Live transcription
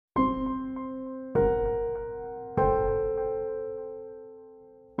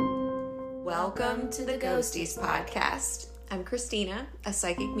Welcome to the Ghosties podcast. I'm Christina, a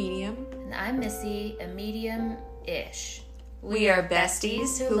psychic medium. And I'm Missy, a medium-ish. We are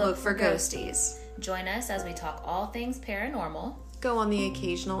besties who look for ghosties. Join us as we talk all things paranormal, go on the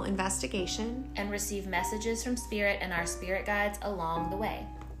occasional investigation, and receive messages from spirit and our spirit guides along the way.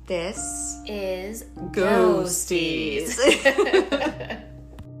 This is Ghosties.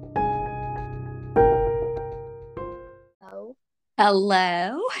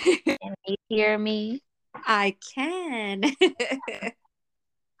 Hello. Can you hear me? I can.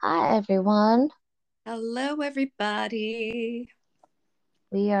 Hi, everyone. Hello, everybody.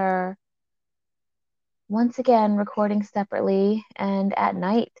 We are once again recording separately and at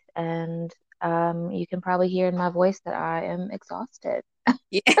night, and you can probably hear in my voice that I am exhausted.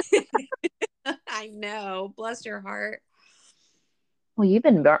 Yeah. I know. Bless your heart. Well, you've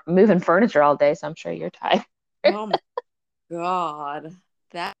been moving furniture all day, so I'm sure you're tired. Oh my God,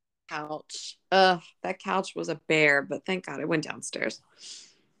 that couch. That couch was a bear, but thank God it went downstairs.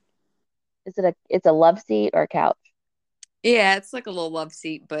 It's a love seat or a couch? Yeah, it's like a little love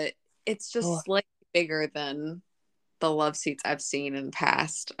seat, but it's just Oh. slightly bigger than the love seats I've seen in the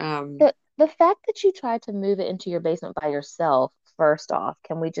past. The fact that you tried to move it into your basement by yourself, first off,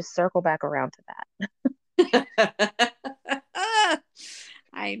 can we just circle back around to that?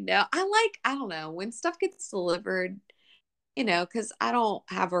 I know. I don't know, when stuff gets delivered, because I don't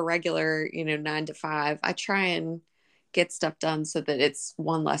have a regular, 9 to 5. I try and get stuff done so that it's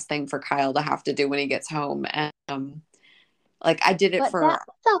one less thing for Kyle to have to do when he gets home. And I did it but for. That's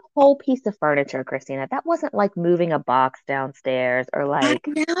a whole piece of furniture, Christina. That wasn't like moving a box downstairs or like.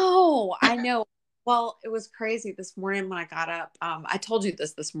 I know. Well, it was crazy this morning when I got up. I told you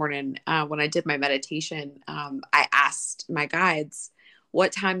this morning when I did my meditation. I asked my guides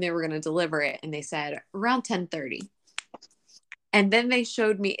what time they were going to deliver it, and they said around 10:30. And then they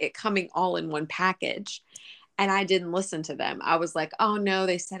showed me it coming all in one package, and I didn't listen to them. I was like, oh no,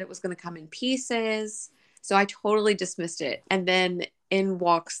 they said it was going to come in pieces. So I totally dismissed it. And then in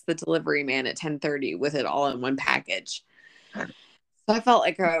walks the delivery man at 10:30 with it all in one package. So I felt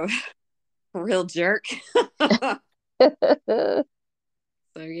like a real jerk. So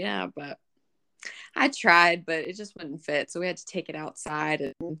yeah, but I tried, but it just wouldn't fit. So we had to take it outside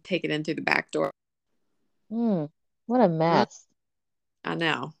and take it in through the back door. What a mess. I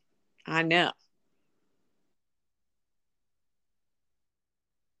know. And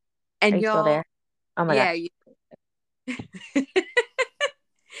Are you still there? Oh my God. Yeah.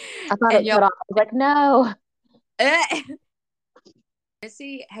 I thought it cut off. I was like, no.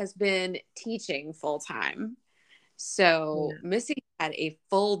 Missy has been teaching full time. So Missy had a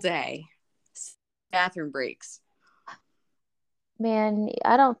full day, bathroom breaks. Man,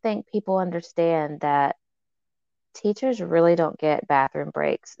 I don't think people understand that teachers really don't get bathroom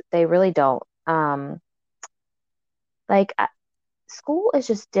breaks. They really don't. School is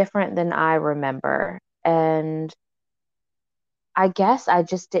just different than I remember. And I guess I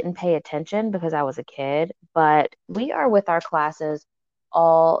just didn't pay attention because I was a kid, but we are with our classes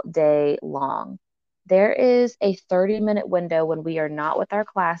all day long. There is a 30-minute window when we are not with our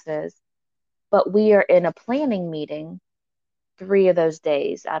classes, but we are in a planning meeting 3 of those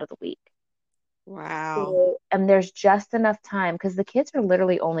days out of the week. Wow. So, and there's just enough time because the kids are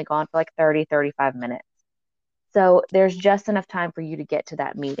literally only gone for like 30, 35 minutes. So there's just enough time for you to get to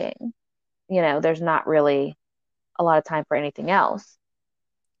that meeting. There's not really a lot of time for anything else.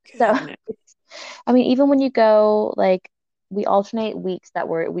 Goodness. So, I mean, even when you go, like, we alternate weeks that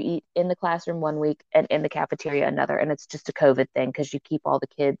we eat in the classroom one week and in the cafeteria another. And it's just a COVID thing because you keep all the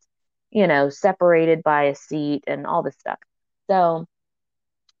kids, separated by a seat and all this stuff. So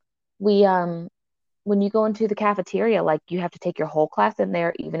we, when you go into the cafeteria, like, you have to take your whole class in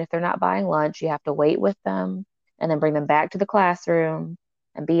there, even if they're not buying lunch. You have to wait with them and then bring them back to the classroom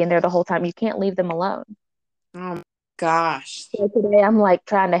and be in there the whole time. You can't leave them alone. Oh my gosh. So today I'm like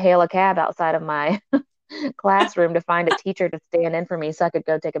trying to hail a cab outside of my classroom to find a teacher to stand in for me so I could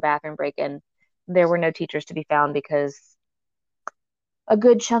go take a bathroom break. And there were no teachers to be found because a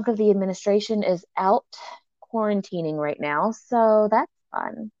good chunk of the administration is out quarantining right now. So that's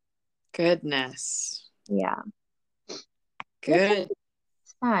fun. Goodness. Yeah. Good.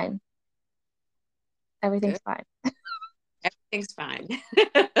 It's fine. Everything's fine. Everything's fine.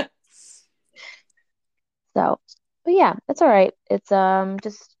 So, but yeah, it's all right. It's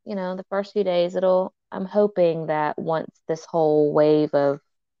just, the first few days I'm hoping that once this whole wave of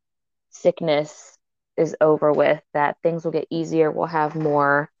sickness is over with, that things will get easier. We'll have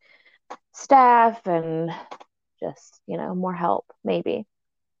more staff and just, more help, maybe.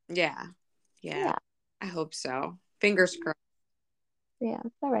 Yeah. I hope so. Fingers crossed. Yeah,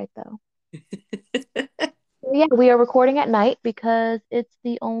 it's all right though. Yeah, we are recording at night because it's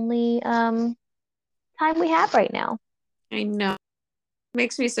the only time we have right now. I know.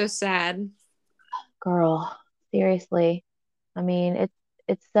 Makes me so sad. Girl, seriously. I mean,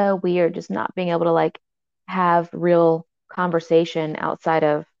 it's so weird just not being able to like have real conversation outside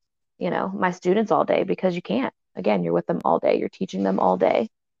of, my students all day because you can't. Again, you're with them all day. You're teaching them all day.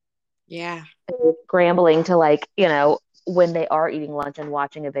 Yeah. And you're scrambling to like, when they are eating lunch and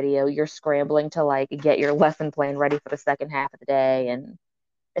watching a video, you're scrambling to like get your lesson plan ready for the second half of the day. And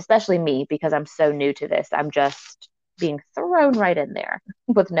especially me because I'm so new to this. I'm just being thrown right in there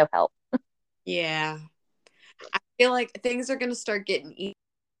with no help. Yeah. I feel like things are going to start getting easy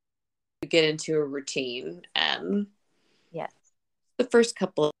to get into a routine. And Yes. the first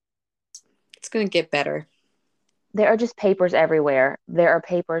couple, it's going to get better. There are just papers everywhere. There are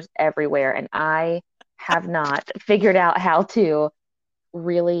papers everywhere. And I have not figured out how to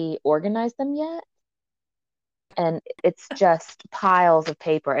really organize them yet. And it's just piles of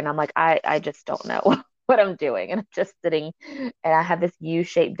paper. And I'm like, I just don't know what I'm doing. And I'm just sitting and I have this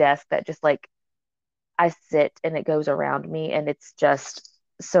U-shaped desk that just like I sit and it goes around me and it's just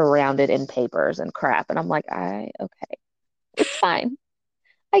surrounded in papers and crap. And I'm like, okay, it's fine.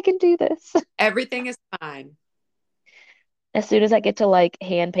 I can do this. Everything is fine. As soon as I get to like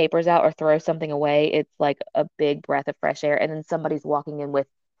hand papers out or throw something away, it's like a big breath of fresh air. And then somebody's walking in with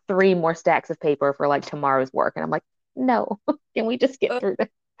three more stacks of paper for like tomorrow's work. And I'm like, no, can we just get through this?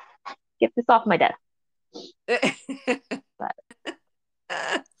 Get this off my desk. But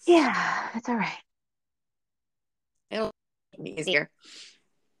yeah, it's all right. It'll be easier.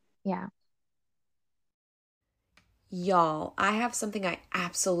 Yeah. Y'all, I have something I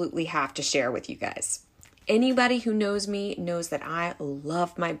absolutely have to share with you guys. Anybody who knows me knows that I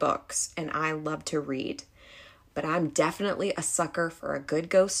love my books and I love to read, but I'm definitely a sucker for a good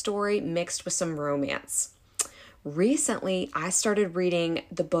ghost story mixed with some romance. Recently, I started reading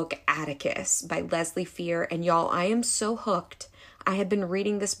the book Atticus by Leslie Fear, and y'all, I am so hooked. I have been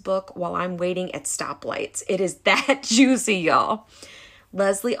reading this book while I'm waiting at stoplights. It is that juicy, y'all.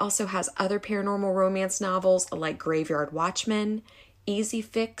 Leslie also has other paranormal romance novels like Graveyard Watchmen, Easy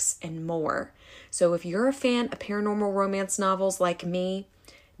Fix, and more. So if you're a fan of paranormal romance novels like me,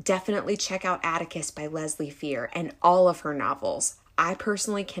 definitely check out Atticus by Leslie Fear and all of her novels. I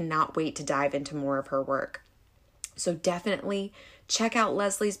personally cannot wait to dive into more of her work. So definitely check out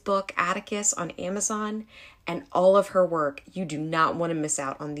Leslie's book Atticus on Amazon and all of her work. You do not want to miss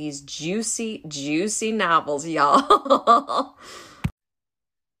out on these juicy, juicy novels, y'all.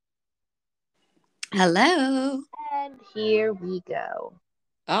 Hello. And here we go.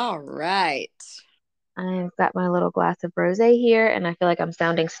 All right. I've got my little glass of rosé here, and I feel like I'm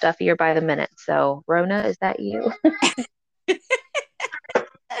sounding stuffier by the minute. So, Rona, is that you?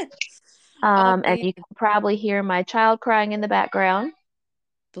 Oh, And you can probably hear my child crying in the background.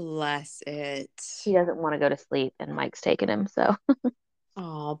 bless it. He doesn't want to go to sleep, and Mike's taking him. So,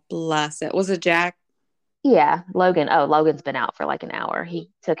 Oh, bless it. Was it Jack? yeah, Logan. Oh, Logan's been out for like an hour. He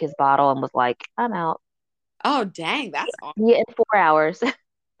took his bottle and was like, I'm out. Oh, dang. That's awesome. Yeah, in 4 hours.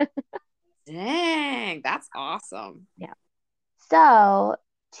 Dang. That's awesome. Yeah. So,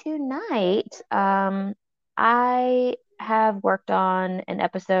 tonight, I have worked on an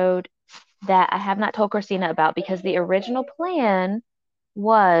episode that I have not told Christina about because the original plan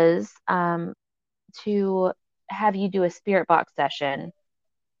was to have you do a spirit box session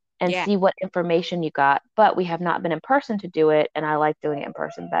and Yeah. see what information you got, but we have not been in person to do it, and I like doing it in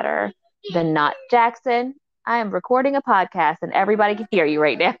person better than not. Jackson, I am recording a podcast and everybody can hear you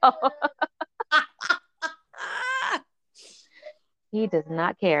right now. He does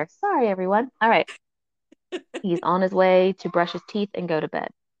not care. Sorry, everyone. All right. He's on his way to brush his teeth and go to bed.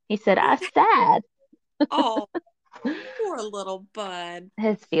 He said, I'm sad. Oh, poor little bud.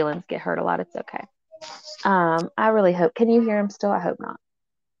 His feelings get hurt a lot. It's okay. I really hope. Can you hear him still? I hope not.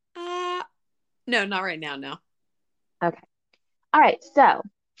 Uh, no, not right now. No. Okay. All right. So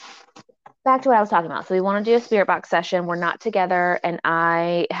back to what I was talking about. So we want to do a spirit box session. We're not together, and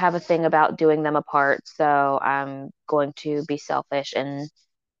I have a thing about doing them apart. So I'm going to be selfish and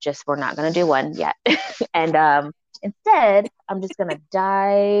just we're not going to do one yet. And instead, I'm just going to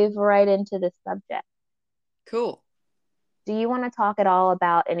dive right into this subject. Cool. Do you want to talk at all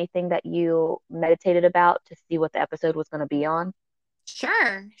about anything that you meditated about to see what the episode was going to be on?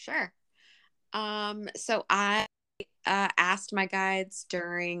 Sure. Sure. So I asked my guides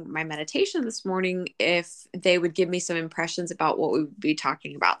during my meditation this morning if they would give me some impressions about what we would be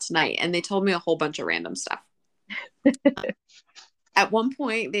talking about tonight. And they told me a whole bunch of random stuff. At one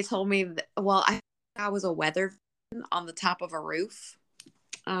point, they told me, I was a weather on the top of a roof.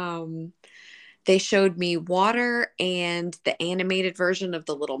 Um, they showed me water and the animated version of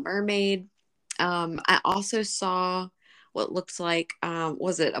the Little Mermaid. I also saw what looks like,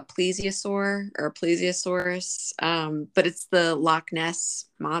 was it a plesiosaur or a plesiosaurus? But it's the Loch Ness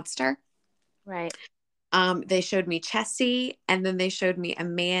monster. Right. They showed me Chessie, and then they showed me a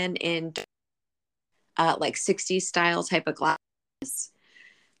man in like 60s style type of glasses.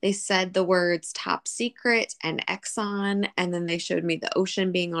 They said the words top secret and Exxon, and then they showed me the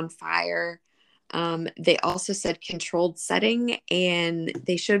ocean being on fire. They also said controlled setting, and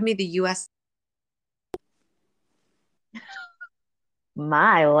they showed me the US.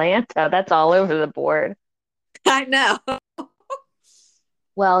 My Lanta, that's all over the board. I know.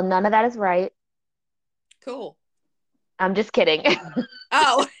 Well, none of that is right. Cool. I'm just kidding.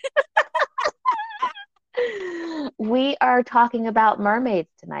 Oh, We are talking about mermaids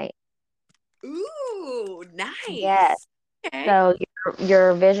tonight. ooh, Yes. nice. Okay. So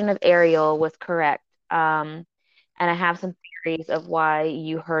your vision of Ariel was correct. And I have some theories of why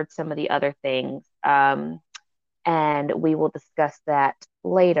you heard some of the other things. And we will discuss that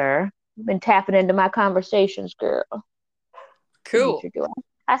later. I've been tapping into my conversations, girl. See what Cool. you're doing.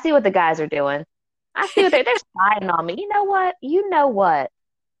 I see what the guys are doing. I see what they're spying on me. You know what? You know what?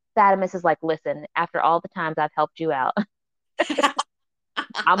 Sadimus is like, listen, after all the times I've helped you out,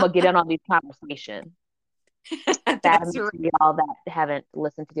 I'm gonna get in on these conversations. That's Sadimus, right. for y'all that haven't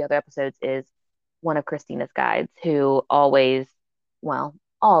listened to the other episodes, is one of Christina's guides who always, well,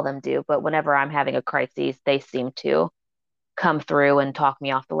 all of them do, but whenever I'm having a crisis, they seem to come through and talk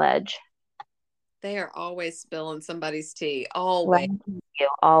me off the ledge. They are always spilling somebody's tea. Always. Thank you,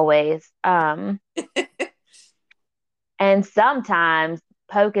 always. And sometimes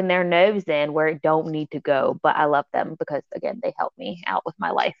poking their nose in where it don't need to go, but I love them because again, they help me out with my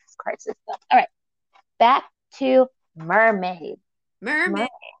life crisis stuff. All right, back to mermaids. Mermaid.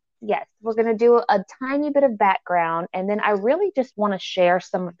 Mermaids. Yes, we're going to do a tiny bit of background, and then I really just want to share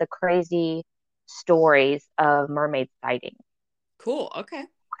some of the crazy stories of mermaid sightings. Cool. Okay.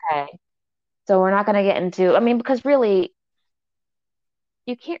 Okay. So we're not going to get into, I mean, because really,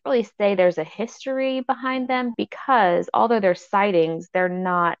 you can't really say there's a history behind them because although they're sightings, they're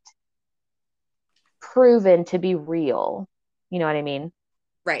not proven to be real. You know what I mean?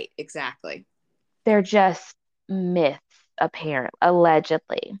 Right. Exactly. They're just myths, apparently,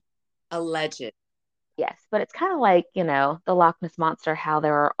 allegedly. Alleged. Yes, but it's kind of like, the Loch Ness Monster, how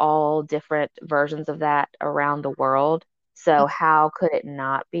there are all different versions of that around the world. So how could it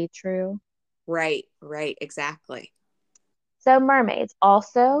not be true? Right. Right. Exactly. So mermaids,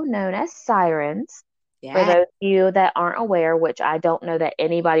 also known as sirens, for Yeah. those of you that aren't aware, which I don't know that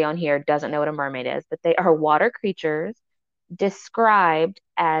anybody on here doesn't know what a mermaid is, but they are water creatures described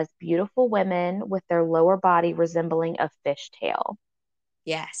as beautiful women with their lower body resembling a fishtail.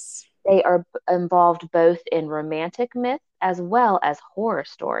 Yes. They are involved both in romantic myths as well as horror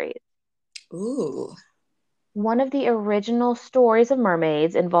stories. Ooh. One of the original stories of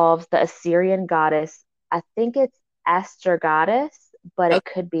mermaids involves the Assyrian goddess, I think it's Astragoddess, but Okay. it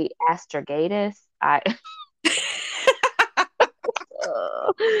could be Astragatus.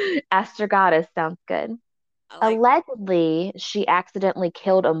 Astragoddess sounds good. I like. Allegedly, she accidentally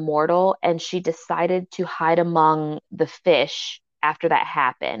killed a mortal and she decided to hide among the fish after that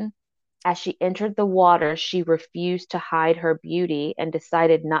happened. As she entered the water, she refused to hide her beauty and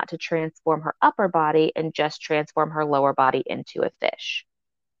decided not to transform her upper body and just transform her lower body into a fish.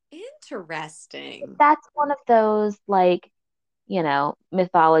 Interesting. That's one of those, like,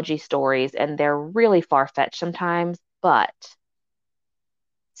 mythology stories, and they're really far-fetched sometimes, but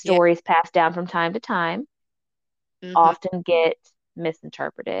Yeah. stories passed down from time to time Hmm. often get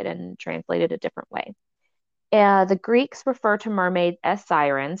misinterpreted and translated a different way. The Greeks refer to mermaids as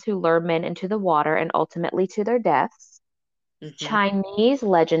sirens who lure men into the water and ultimately to their deaths. Hmm. Chinese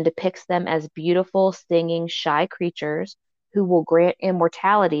legend depicts them as beautiful, singing, shy creatures who will grant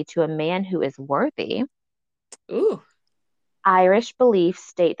immortality to a man who is worthy. Ooh. Irish beliefs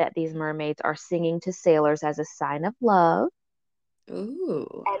state that these mermaids are singing to sailors as a sign of love.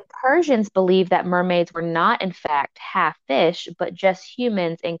 Ooh. And Persians believe that mermaids were not, in fact, half fish, but just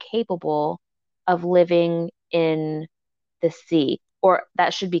humans incapable of living in the sea, or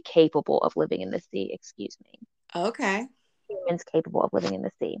that should be capable of living in the sea, excuse me. Okay. Humans capable of living in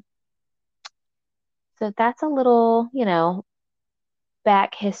the sea. So that's a little,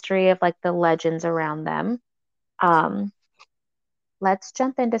 back history of like the legends around them. Um, let's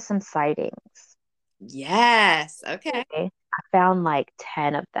jump into some sightings. Yes. Okay. Okay. I found like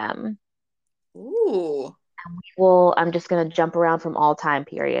 10 of them. Ooh. Well, I'm just going to jump around from all time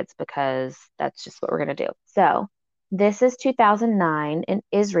periods because that's just what we're going to do. So, This is 2009 in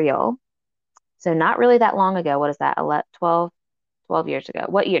Israel. So not really that long ago. What is that? 11, 12 years ago.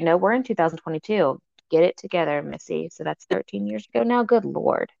 What year? No, we're in 2022. Get it together, Missy. So that's 13 years ago now. Good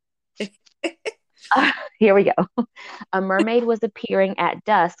Lord. Here we go. A mermaid was appearing at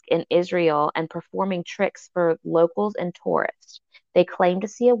dusk in Israel and performing tricks for locals and tourists. They claimed to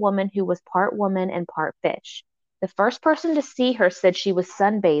see a woman who was part woman and part fish. The first person to see her said she was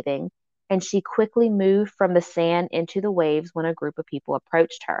sunbathing, and she quickly moved from the sand into the waves when a group of people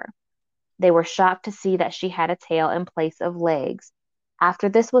approached her. They were shocked to see that she had a tail in place of legs. After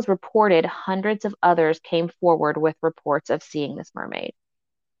this was reported, hundreds of others came forward with reports of seeing this mermaid.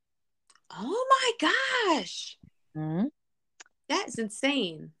 Oh my gosh. Mhm. That's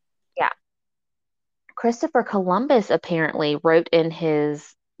insane. Yeah. Christopher Columbus apparently wrote in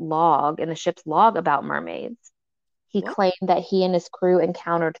his log, in the ship's log, about mermaids. He What? claimed that he and his crew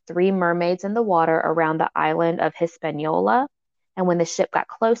encountered three mermaids in the water around the island of Hispaniola. And when the ship got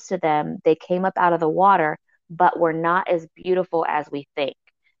close to them, they came up out of the water, but were not as beautiful as we think.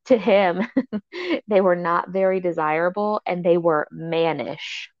 To him, they were not very desirable and they were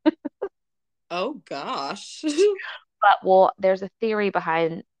mannish. Oh gosh. But well, there's a theory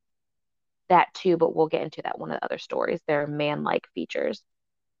behind that too, but we'll get into that one of the other stories. They're man-like features.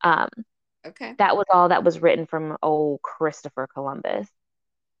 Um, Okay. that was all that was written from old Christopher Columbus.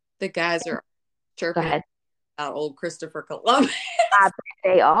 The guys are Go chirping ahead. about old Christopher Columbus. I bet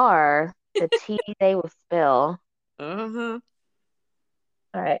they are. The tea they will spill. Uh-huh.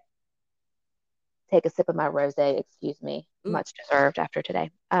 All right. Take a sip of my rosé. Excuse me. Ooh. Much deserved after today.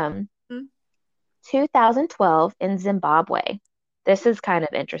 Hmm. 2012 in Zimbabwe. This is kind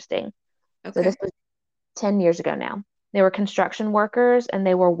of interesting. So this Okay. was 10 years ago now. They were construction workers and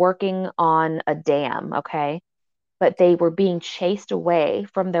they were working on a dam, okay? But they were being chased away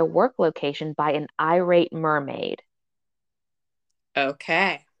from their work location by an irate mermaid.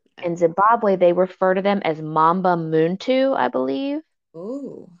 Okay. In Zimbabwe, they refer to them as Mamba Muntu, I believe.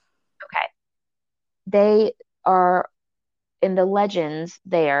 Ooh. Okay. They are in the legends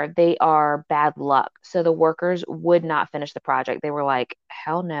there, they are bad luck. So the workers would not finish the project. They were like,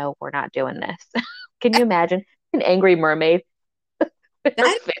 hell no, we're not doing this. Can you imagine an angry mermaid with her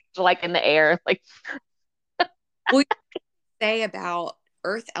That fish like in the air? Like, what you say about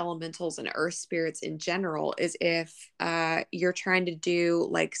earth elementals and earth spirits in general is if you're trying to do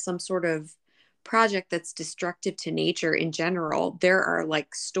like some sort of project that's destructive to nature in general, there are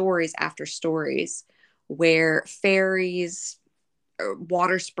like stories after stories where fairies,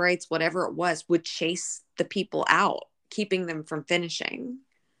 water sprites, whatever it was, would chase the people out, keeping them from finishing.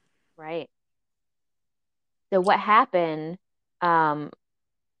 right. So what happened? Um,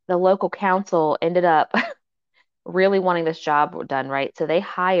 the local council ended up really wanting this job done, right? So they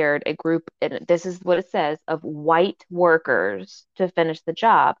hired a group, and this is what it says, of white workers to finish the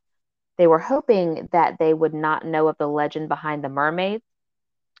job. They were hoping that they would not know of the legend behind the mermaids,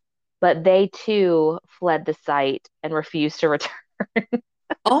 but they too fled the site and refused to return.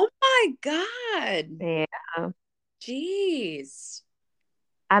 Oh my God. Yeah. Jeez.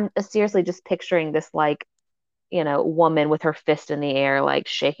 I'm seriously just picturing this like, woman with her fist in the air, like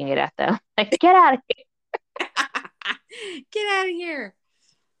shaking it at them. Like, get out of here. Get out of here.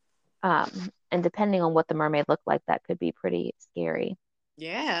 And depending on what the mermaid looked like, that could be pretty scary.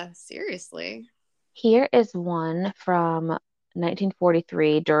 Yeah, seriously. Here is one from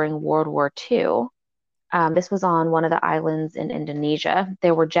 1943 during World War II. This was on one of the islands in Indonesia.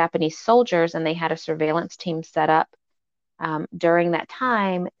 There were Japanese soldiers and they had a surveillance team set up. During that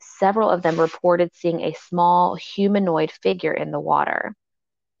time, several of them reported seeing a small humanoid figure in the water.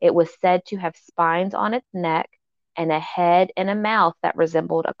 It was said to have spines on its neck and a head and a mouth that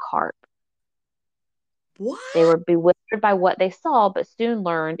resembled a carp. They What? were bewildered by what they saw, but soon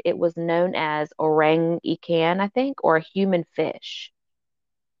learned it was known as orangutan, I think, or a human fish.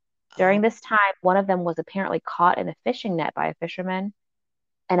 During Oh, this time, one of them was apparently caught in a fishing net by a fisherman,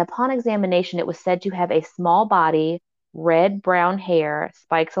 and upon examination, it was said to have a small body, red brown hair,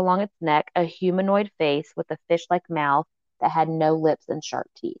 spikes along its neck, a humanoid face with a fish like mouth that had no lips and sharp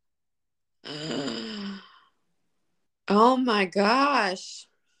teeth. oh my gosh.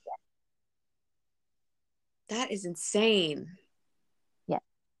 That is insane. Yeah.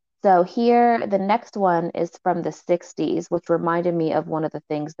 So here, the next one is from the 60s, which reminded me of one of the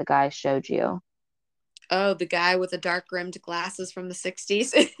things the guy showed you. Oh, the guy with the dark rimmed glasses from the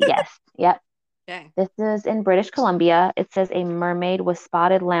 60s. Yes. Yep. Okay. This is in British Columbia. It says a mermaid was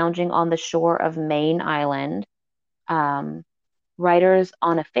spotted lounging on the shore of Main Island. Um, Riders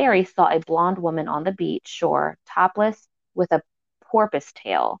on a ferry saw a blonde woman on the beach shore, topless with a porpoise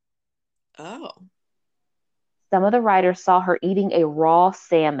tail. Oh. Some of the writers saw her eating a raw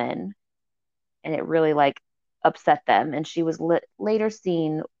salmon, and it really like upset them. And she was later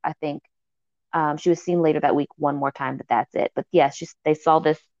seen, I think, she was seen later that week one more time, but that's it. But yeah, they saw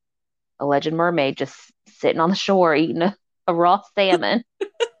this alleged mermaid just sitting on the shore eating a raw salmon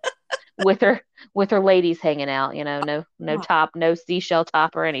with her ladies hanging out. No Oh, top, no seashell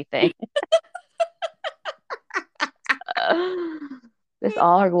top or anything. This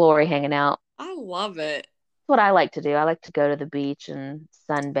all her glory hanging out. I love it. What I like to do. I like to go to the beach and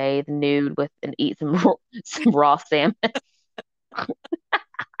sunbathe nude with and eat some some raw salmon with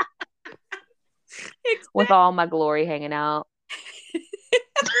Exactly. all my glory hanging out.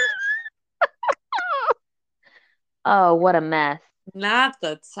 Oh, what a mess. Not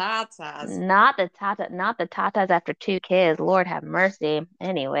the tatas. Not the tatas after two kids. Lord have mercy.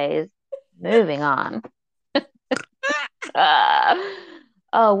 Anyways, moving on. Uh,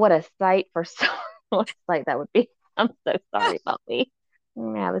 oh, what a sight for so what a sight that would be. I'm so sorry about me.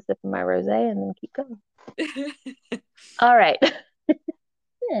 I'm gonna have a sip of my rosé and then keep going. All right.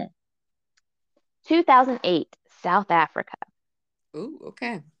 2008, South Africa. Ooh,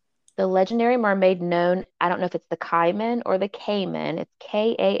 okay. The legendary mermaid known, I don't know if it's the Cayman or the Cayman. It's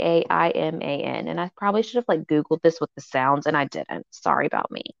KaaIman. And I probably should have like Googled this with the sounds and I didn't. Sorry about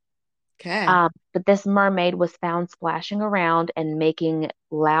me. Okay. But this mermaid was found splashing around and making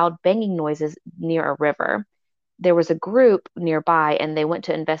loud banging noises near a river. There was a group nearby and they went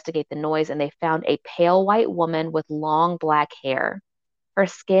to investigate the noise and they found a pale white woman with long black hair. Her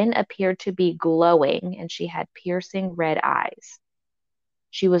skin appeared to be glowing and she had piercing red eyes.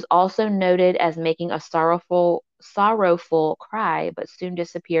 She was also noted as making a sorrowful cry, but soon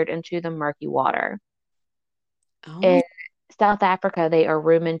disappeared into the murky water. Oh, In South Africa, they are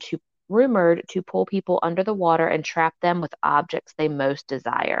rumored to pull people under the water and trap them with objects they most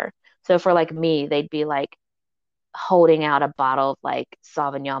desire. So for like me, they'd be like holding out a bottle of like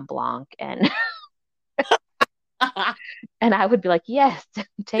Sauvignon Blanc and and I would be like, "Yes,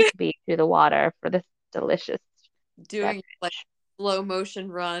 take me to the water for this delicious doing like beverage." slow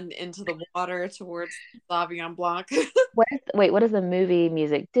motion run into the water towards Sauvignon Blanc. What is the movie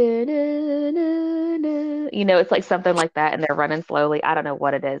music? It's like something like that, and they're running slowly. I don't know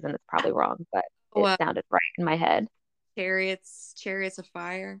what it is, and it's probably wrong, but Oh, it sounded right in my head. chariots of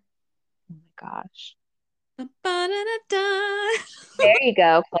fire. Oh my gosh. Ba-da-da-da. There you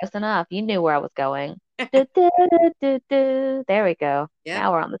go. Close enough. You knew where I was going. Du, du, du, du, du. There we go. Yep.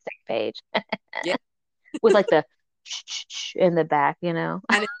 Now we're on the same page. Yep. With like the in the back. And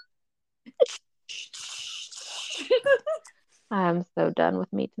I'm so done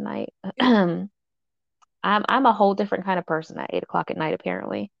with me tonight. I'm a whole different kind of person at 8 o'clock at night,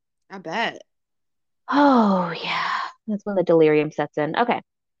 apparently. I bet. Oh yeah. That's when the delirium sets in. Okay.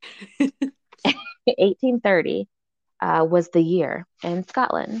 1830 was the year in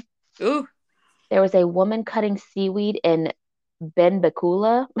Scotland. Ooh. There was a woman cutting seaweed in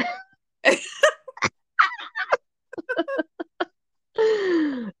Benbecula.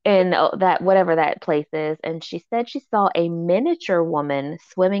 In that whatever that place is, and she said she saw a miniature woman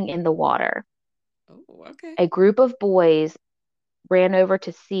swimming in the water. Oh, okay. A group of boys ran over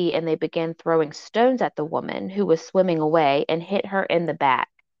to see and they began throwing stones at the woman who was swimming away and hit her in the back.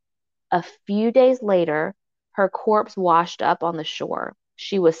 A few days later, her corpse washed up on the shore.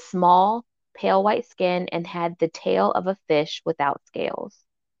 She was small, pale white skin, and had the tail of a fish without scales.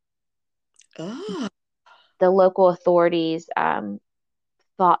 Oh. The local authorities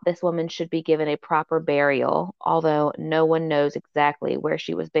thought this woman should be given a proper burial, although no one knows exactly where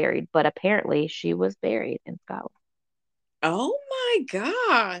she was buried, but apparently she was buried in Scotland. Oh my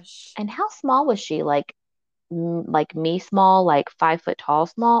gosh. And how small was she? Like me small, like 5 foot tall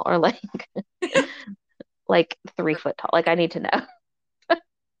small, or like like 3 foot tall? Like I need to know,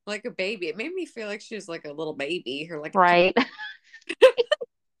 Like a baby. It made me feel like she was like a little baby or like a right?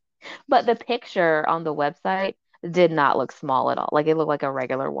 But the picture on the website did not look small at all. Like it looked like a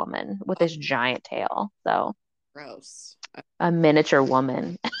regular woman with oh, this giant tail. So gross. a miniature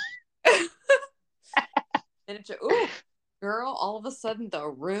woman. Ooh, girl, all of a sudden the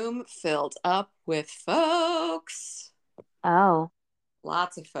room filled up with folks. Oh,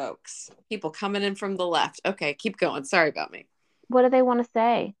 Lots of folks. People coming in from the left. Okay, keep going. Sorry about me. what do they want to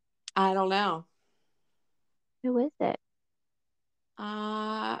say? I don't know. Who is it?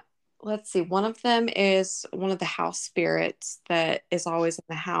 Uh let's see. One of them is one of the house spirits that is always in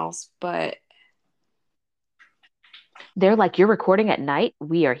the house, but They're like, you're recording at night?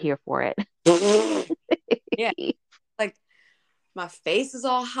 We are here for it. yeah, like my face is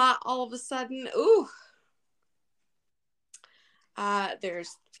all hot all of a sudden. Ooh.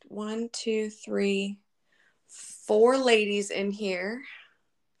 There's one, two, three, Four ladies in here.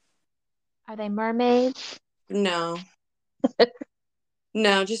 Are they mermaids? No,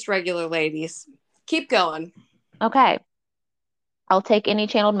 no, just regular ladies. Keep going. Okay. I'll take any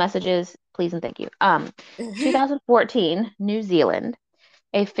channeled messages, please and thank you. 2014, New Zealand.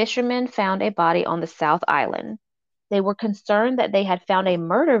 A fisherman found a body on the South Island. They were concerned that they had found a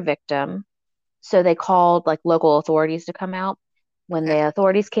murder victim, so they called like local authorities to come out. When Okay. the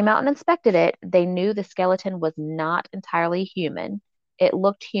authorities came out and inspected it, they knew the skeleton was not entirely human. It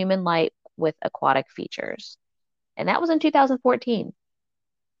looked human-like with aquatic features. And that was in 2014.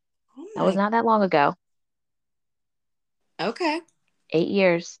 Oh That was my. not that long ago. Okay. 8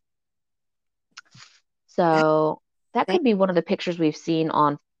 years. That's So that insane. could be one of the pictures we've seen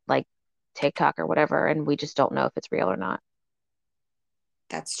on like TikTok or whatever, and we just don't know if it's real or not.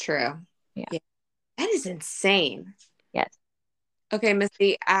 That's true. Yeah. Yeah. That is insane. Yes. Okay,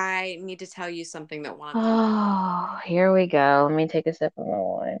 Missy, I need to tell you something that one of the. Oh, here we go. Let me take a sip of my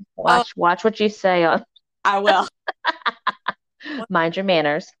wine. Oh, Watch what you say on I will. mind your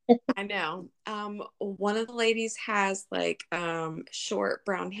manners. I know. One of the ladies has like short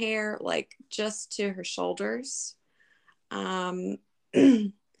brown hair, like just to her shoulders. Um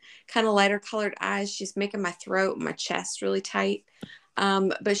kind of lighter colored eyes. She's making my throat and my chest really tight.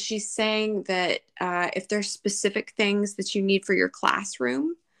 But she's saying that if there's specific things that you need for your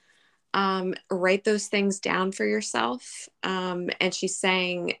classroom, write those things down for yourself. And she's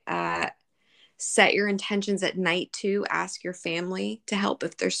saying set your intentions at night too. Ask your family to help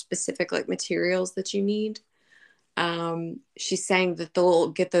if there's specific like materials that you need. She's saying that they'll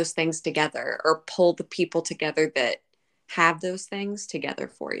get those things together or pull the people together that have those things together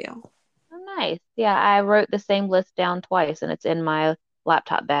for you. Oh, nice. Yeah, I wrote the same list down twice and it's in my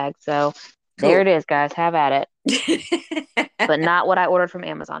laptop bag. So there Cool. it is, guys. Have at it. But not what I ordered from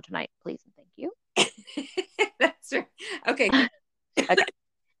Amazon tonight, please and thank you. That's right. Okay. Okay.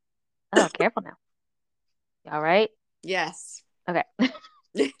 Oh, careful now. All right. Yes. Okay.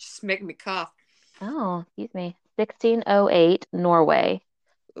 Just making me cough. Oh, excuse me. 1608, Norway.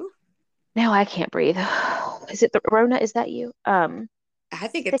 Ooh, Now I can't breathe. Is it the Rona? Is that you? I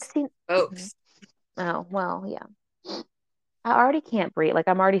think it's 16. Mhm. folks. Oh, well, yeah. I already can't breathe. Like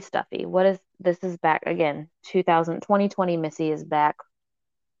I'm already stuffy. What is this is back again. 2020 Missy is back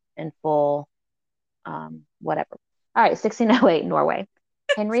in full whatever. All right, 1608 Norway.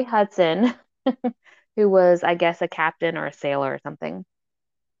 Henry Hudson, who was I guess a captain or a sailor or something.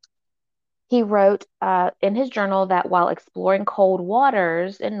 He wrote in his journal that while exploring cold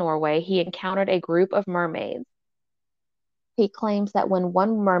waters in Norway, he encountered a group of mermaids. He claims that when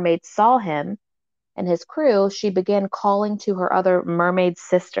one mermaid saw him and his crew, she began calling to her other mermaid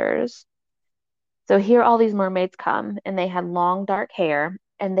sisters. So here all these mermaids come, and they had long dark hair,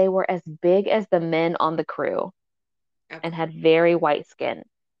 and they were as big as the men on the crew and Okay. had very white skin.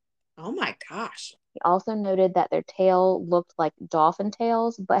 Oh my gosh. He also noted that their tail looked like dolphin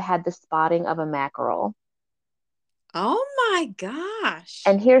tails, but had the spotting of a mackerel. Oh my gosh.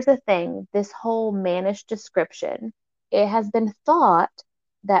 And here's the thing, this whole mannish description, it has been thought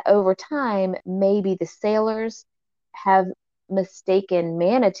that over time, maybe the sailors have mistaken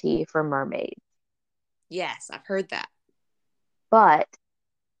manatee for mermaids. Yes, I've heard that. But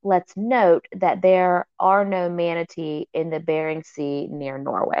let's note that there are no manatee in the Bering Sea near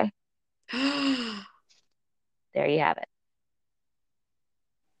Norway. There you have it.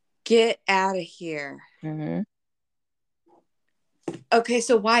 Get out of here. Hmm. Okay,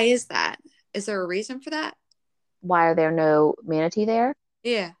 so why is that? Is there a reason for that? Why are there no manatee there?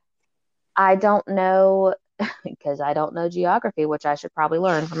 Yeah. I don't know because I don't know geography, which I should probably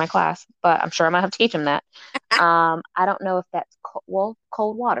learn for my class, but I'm sure I might have to teach them that. I don't know if that's well,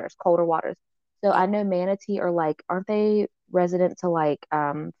 cold waters, colder waters. So Oh, I know manatee are like, aren't they resident to like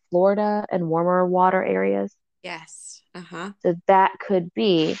Florida and warmer water areas? yes. Uh-huh. So that could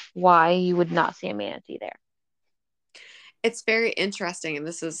be why you would not see a manatee there. It's very interesting, and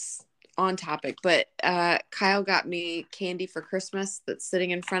this is on topic, but Kyle got me candy for Christmas that's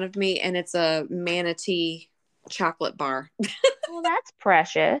sitting in front of me, and it's a manatee chocolate bar. Well, that's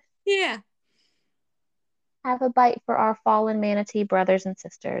precious. Yeah. Have a bite for our fallen manatee brothers and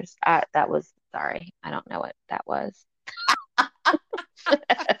sisters. That was, sorry, I don't know what that was.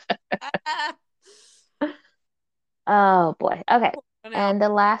 Oh boy. Okay. Now. And the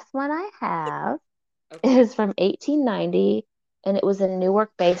last one I have Okay. is from 1890, and it was in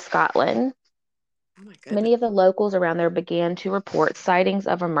Newark Bay, Scotland. Oh my goodness. Many of the locals around there began to report sightings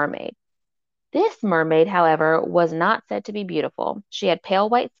of a mermaid. This mermaid, however, was not said to be beautiful. She had pale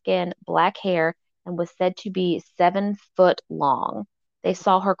white skin, black hair, and was said to be 7 foot long. They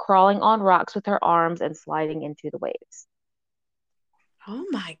saw her crawling on rocks with her arms and sliding into the waves. Oh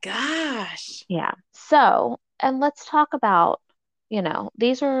my gosh. Yeah. So, and let's talk about,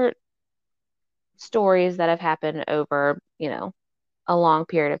 these are stories that have happened over, a long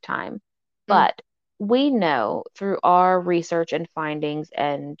period of time. Mm. But we know through our research and findings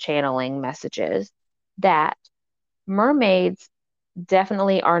and channeling messages that mermaids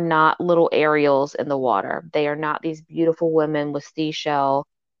definitely are not little Ariels in the water. They are not these beautiful women with seashell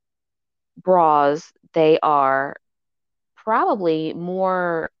bras. They are probably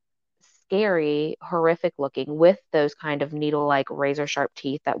more scary, horrific looking with those kind of needle-like razor sharp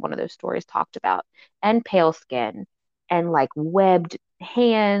teeth that one of those stories talked about, and pale skin and like webbed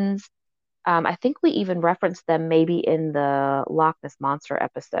hands. I think we even referenced them maybe in the Loch Ness Monster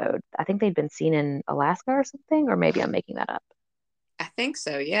episode. I think they'd been seen in Alaska or something, or maybe I'm making that up. I think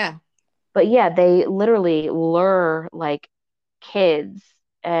so. Yeah. But yeah, they literally lure like kids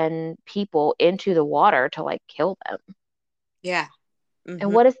and people into the water to like kill them. Yeah. And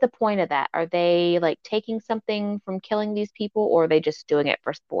Hmm. what is the point of that? Are they like taking something from killing these people, or are they just doing it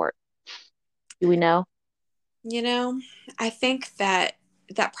for sport? Do we know? You know, I think that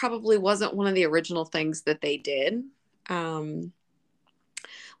that probably wasn't one of the original things that they did. Um,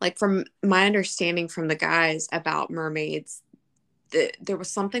 like from my understanding from the guys about mermaids, there was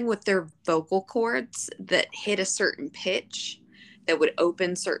something with their vocal cords that hit a certain pitch that would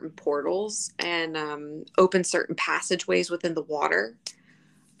open certain portals and open certain passageways within the water.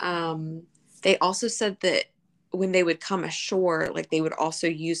 Um, they also said that when they would come ashore, like they would also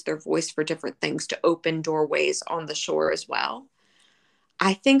use their voice for different things to open doorways on the shore as well.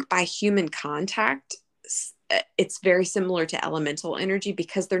 I think by human contact, it's very similar to elemental energy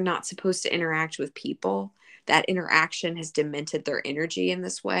because they're not supposed to interact with people. That interaction has demented their energy in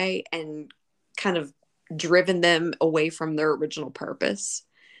this way and kind of driven them away from their original purpose.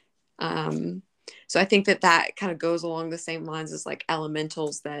 Um, so I think that that kind of goes along the same lines as like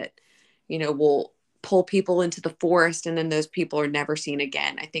elementals that, will pull people into the forest and then those people are never seen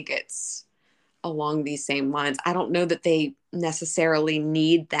again. I think it's along these same lines. I don't know that they necessarily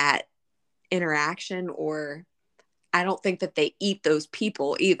need that interaction, or I don't think that they eat those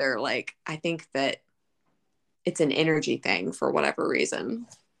people either. Like, I think that it's an energy thing for whatever reason.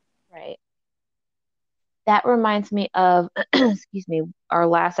 Right. That reminds me of, excuse me, our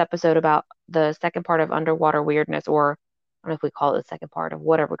last episode about the second part of underwater weirdness, or I don't know if we call it the second part of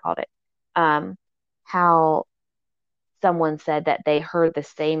whatever we called it. Um, how someone said that they heard the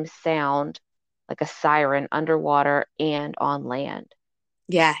same sound, like a siren, underwater and on land.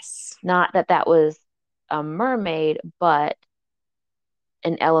 Yes. Not that that was a mermaid, but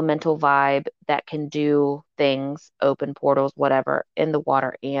an elemental vibe that can do things, open portals, whatever, in the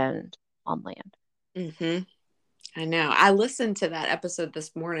water and on land. Hmm. I know. I listened to that episode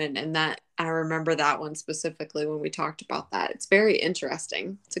this morning, and that I remember that one specifically when we talked about that. It's very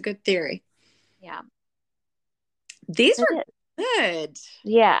interesting. It's a good theory. Yeah, These it were is. good.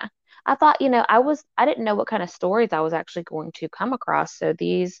 Yeah. I thought, I didn't know what kind of stories I was actually going to come across, so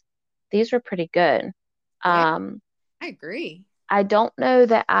these were pretty good. Yeah, Um, I agree. I don't know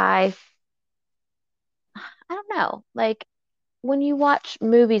that I don't know. Like when you watch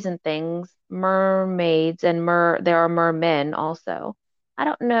movies and things, mermaids and there are mermen also. I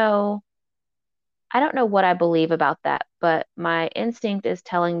don't know. I don't know what I believe about that, but my instinct is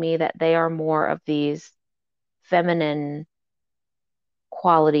telling me that they are more of these feminine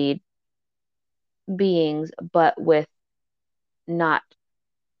quality beings, but with not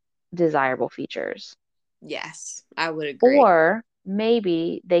desirable features. Yes, I would agree. Or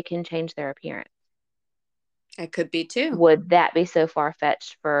maybe they can change their appearance. It could be too. Would that be so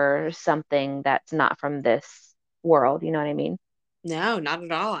far-fetched for something that's not from this world? You know what I mean? No, not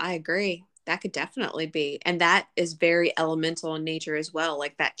at all. I agree. That could definitely be. And that is very elemental in nature as well,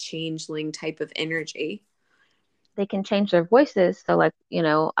 like that changeling type of energy. They can change their voices. So, like,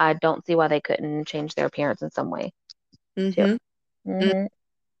 I don't see why they couldn't change their appearance in some way too. Mm-hmm. Mm, hmm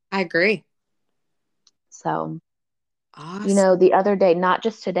I agree. So, Awesome. the other day, not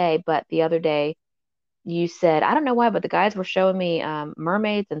just today, but the other day, you said, I don't know why, but the guys were showing me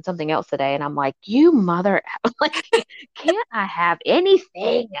mermaids and something else today. And I'm like, you mother, like, can't I have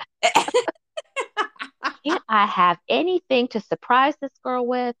anything? Can't I have anything to surprise this girl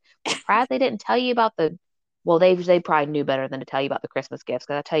with? I'm surprised they didn't tell you about well, they probably knew better than to tell you about the Christmas gifts.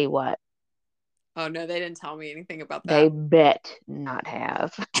 Because I tell you what, Oh no, they didn't tell me anything about they that. bet not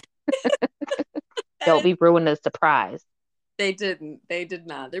have. That Don't is, be ruining the surprise. they didn't. They did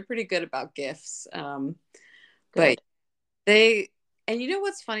not. They're pretty good about gifts. But Good. they And you know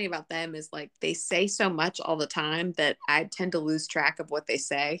what's funny about them is like they say so much all the time that I tend to lose track of what they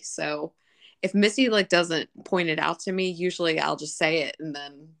say. So if Missy like doesn't point it out to me, usually I'll just say it and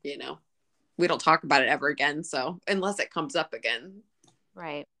then, we don't talk about it ever again. So unless it comes up again.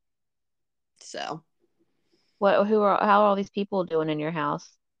 Right. So How are all these people doing in your house?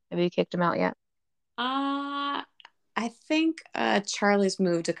 Have you kicked them out yet? I think Charlie's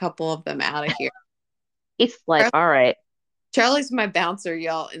moved a couple of them out of here. He's like, all right. Charlie's my bouncer,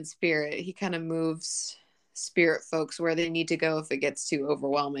 y'all, in spirit. He kind of moves spirit folks where they need to go if it gets too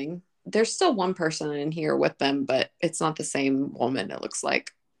overwhelming. There's still one person in here with them, but it's not the same woman, it looks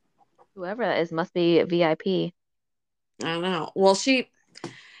like. Whoever that is must be a VIP. I don't know. Well,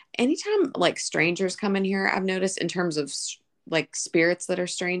 anytime like strangers come in here, I've noticed in terms of like spirits that are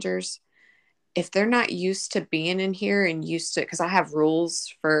strangers, if they're not used to being in here and used to, because I have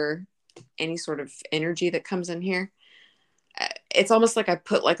rules for any sort of energy that comes in here, it's almost like I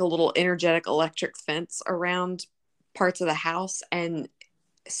put like a little energetic electric fence around parts of the house, and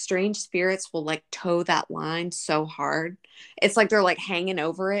strange spirits will like toe that line so hard. It's like they're like hanging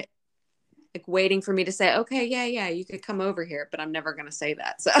over it, like waiting for me to say, okay, yeah, yeah, you could come over here, but I'm never going to say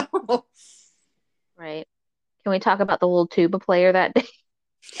that. So, Right. Can we talk about the little tuba player that day?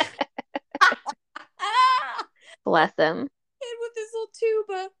 ah, Bless him. and with this little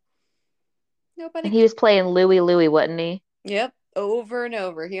tuba, And nobody. he was playing Louie Louie, wasn't he? Yep, over and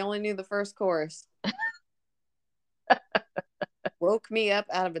over. He only knew the first chorus. Woke me up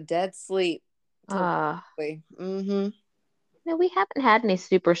out of a dead sleep. Uh, Mm-hmm. no, we haven't had any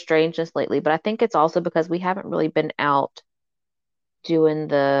super strangeness lately, but I think it's also because we haven't really been out doing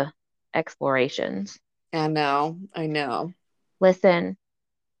the explorations. I know. I know. Listen,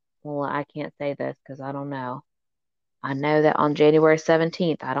 well, I can't say this because I don't know. I know that on January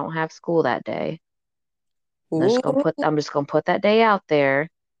 17th, I don't have school that day. Ooh. I'm just gonna put that day out there.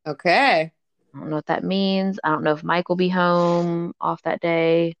 Okay. I don't know what that means. I don't know if Mike will be home off that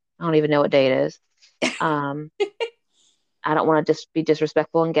day. I don't even know what day it is. Um, I don't want to just be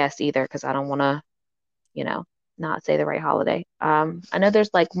disrespectful and guess either because I don't want to, you know, not say the right holiday. I know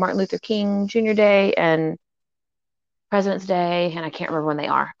there's like Martin Luther King Jr. Day and President's Day, and I can't remember when they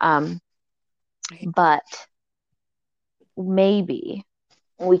are. But maybe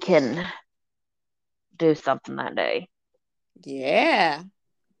we can do something that day. Yeah.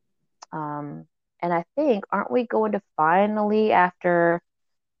 And I think, aren't we going to finally, after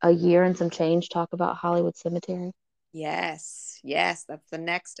a year and some change, talk about Hollywood Cemetery? Yes. Yes. That's the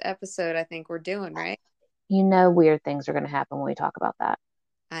next episode I think we're doing, right? You know, weird things are going to happen when we talk about that.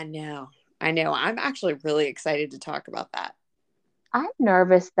 I know. I know. I'm actually really excited to talk about that. I'm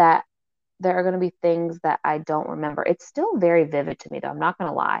nervous that there are going to be things that I don't remember. It's still very vivid to me, though. I'm not going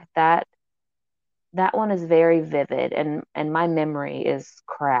to lie. That one is very vivid, and my memory is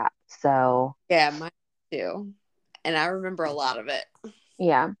crap. So Yeah, mine too. And I remember a lot of it.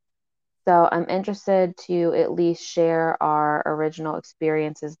 yeah. So I'm interested to at least share our original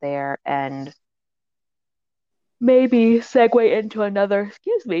experiences there and maybe segue into another,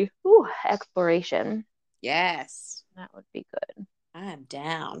 excuse me, exploration. Yes. That would be good. I'm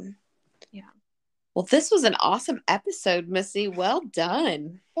down. Yeah. Well, this was an awesome episode, Missy. Well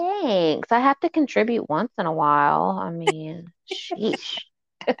done. Thanks. I have to contribute once in a while. I mean, sheesh.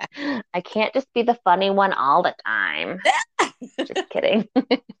 I can't just be the funny one all the time. Just kidding.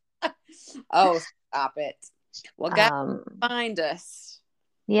 Oh, stop it. Well, guys, Um, find us.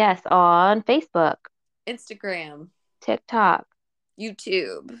 yes, on Facebook, Instagram, TikTok,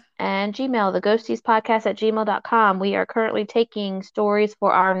 YouTube. and Gmail, the ghostiespodcast at gmail.com. We are currently taking stories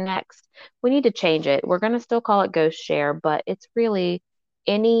for our next. We need to change it. We're going to still call it Ghost Share, but it's really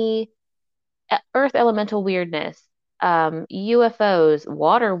any earth elemental weirdness, UFOs,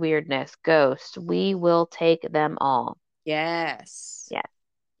 water weirdness, ghosts. We will take them all. Yes. Yes.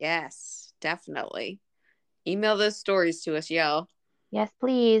 Yes, definitely. Email those stories to us, y'all. Yes,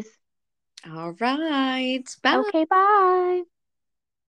 please. All right. Bye. Okay, bye.